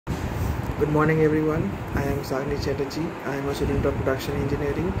Good morning everyone. I am Sagnik Chatterjee. I am a student of Production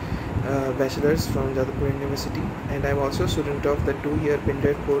Engineering, Bachelor's from Jadavpur University, and I am also a student of the 2-year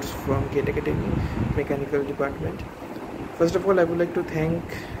pendrive course from GATE Academy, Mechanical Department. First of all, I would like to thank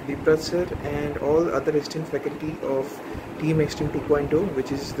Deepraj sir and all other esteemed faculty of Team Extreme 2.0,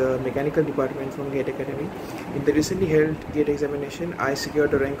 which is the Mechanical Department from GATE Academy. In the recently held GATE examination, I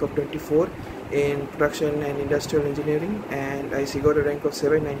secured a rank of 24 in Production and Industrial Engineering, and I secured a rank of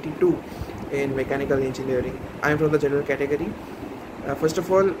 792 in Mechanical Engineering. I am from the general category. First of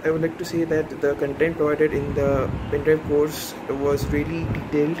all, I would like to say that the content provided in the pendrive course was really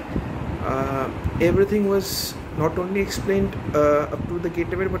detailed. Everything was not only explained up to the GATE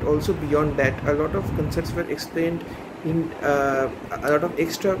level, but also beyond that. A lot of concepts were explained a lot of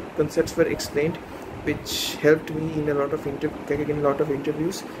extra concepts were explained, which helped me in a lot of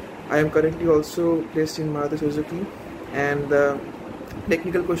interviews. I am currently also placed in Maruti Suzuki, and the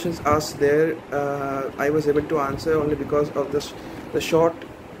technical questions asked there, I was able to answer only because of the short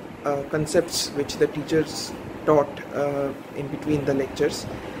concepts which the teachers taught in between the lectures.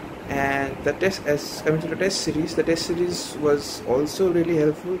 And the test, as coming to the test series was also really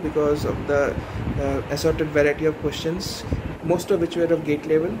helpful because of the assorted variety of questions, most of which were of GATE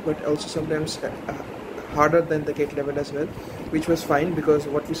level, but also sometimes harder than the GATE level as well, which was fine because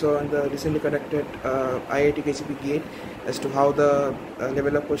what we saw in the recently conducted IIT KCP GATE as to how the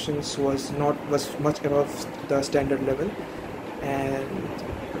level of questions was much above the standard level. And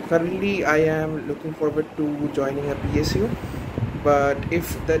currently I am looking forward to joining a PSU. But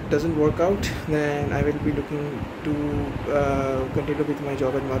if that doesn't work out, then I will be looking to continue with my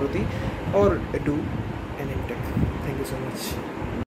job at Maruti or do an MTech. Thank you so much.